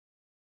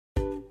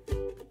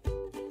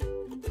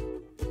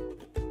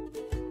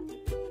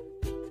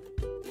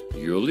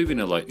You live in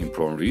a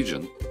lightning-prone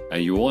region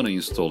and you want to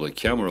install a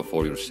camera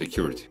for your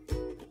security.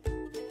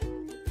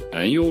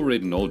 And you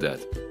already know that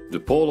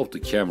the pole of the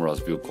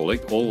cameras will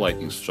collect all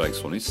lightning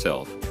strikes on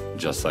itself,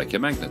 just like a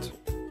magnet.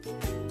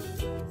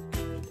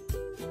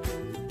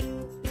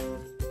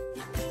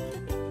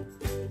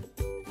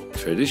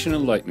 Traditional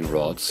lightning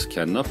rods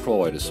cannot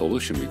provide a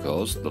solution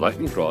because the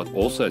lightning rod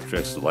also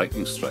attracts the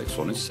lightning strikes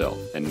on itself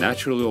and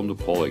naturally on the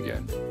pole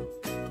again.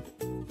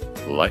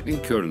 The lightning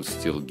current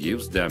still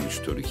gives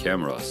damage to the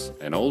cameras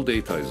and all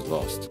data is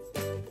lost.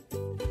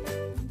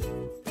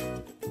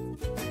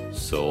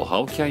 So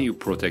how can you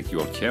protect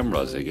your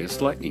cameras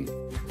against lightning?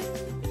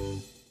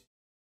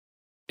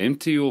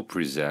 MTO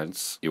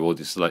presents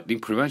EvoDis Lightning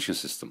Prevention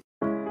System.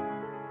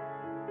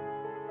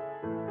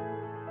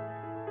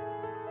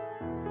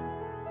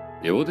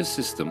 EvoDis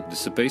system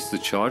dissipates the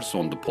charge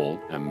on the pole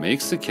and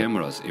makes the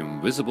cameras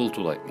invisible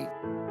to lightning.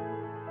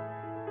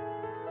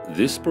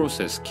 This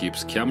process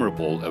keeps camera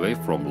pole away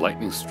from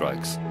lightning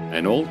strikes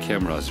and all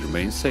cameras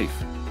remain safe.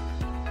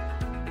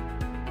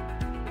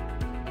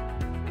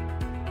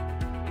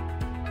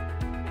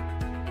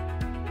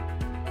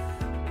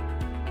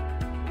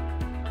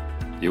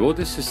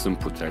 EvoDis system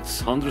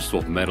protects hundreds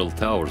of metal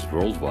towers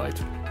worldwide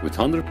with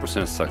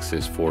 100%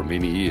 success for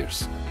many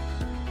years.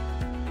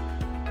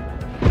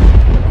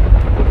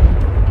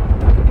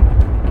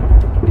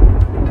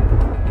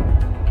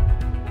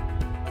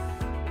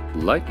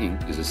 Lightning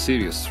is a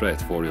serious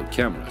threat for your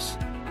cameras.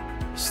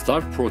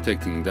 Start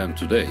protecting them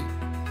today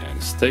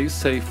and stay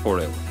safe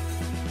forever.